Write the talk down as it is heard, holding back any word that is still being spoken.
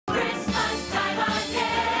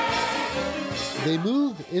They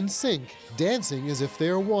move in sync, dancing as if they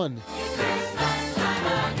are one.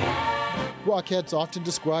 Rockettes often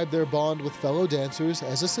describe their bond with fellow dancers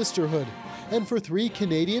as a sisterhood, and for 3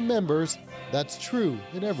 Canadian members, that's true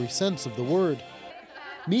in every sense of the word.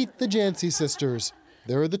 Meet the Jancy sisters.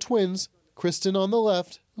 There are the twins, Kristen on the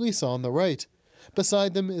left, Lisa on the right.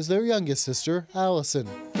 Beside them is their youngest sister, Allison.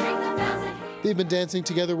 They've been dancing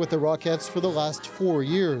together with the Rockettes for the last 4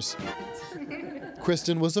 years.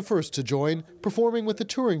 Kristen was the first to join, performing with the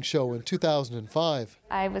touring show in 2005.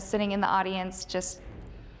 I was sitting in the audience just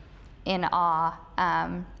in awe,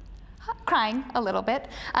 crying a little bit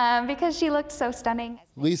because she looked so stunning.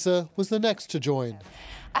 Lisa was the next to join.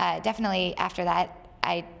 Definitely after that,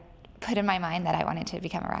 I put in my mind that I wanted to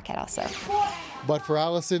become a Rockette also. But for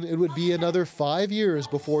Allison, it would be another 5 years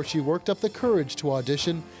before she worked up the courage to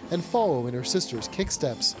audition and follow in her sister's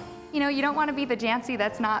kicksteps. You know, you don't want to be the Jancy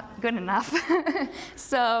that's not good enough.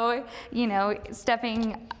 So, you know,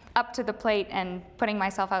 stepping up to the plate and putting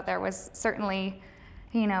myself out there was certainly,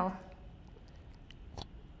 you know,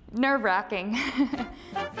 nerve-wracking.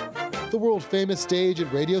 The world-famous stage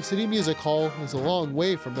at Radio City Music Hall is a long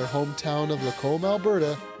way from their hometown of Lacombe,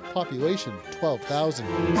 Alberta, population 12,000.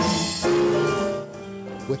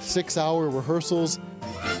 With 6-hour rehearsals,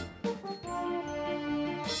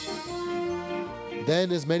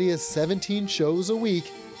 then as many as 17 shows a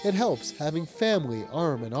week, it helps having family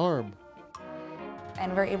arm in arm.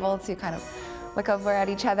 And we're able to kind of look over at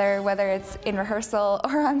each other, whether it's in rehearsal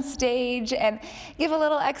or on stage, and give a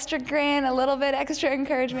little extra grin, a little bit extra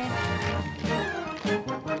encouragement.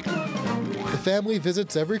 The family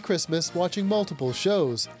visits every Christmas, watching multiple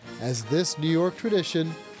shows, as this New York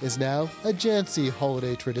tradition is now a Jancy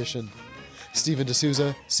holiday tradition. Stephen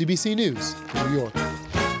D'Souza, CBC News, New York.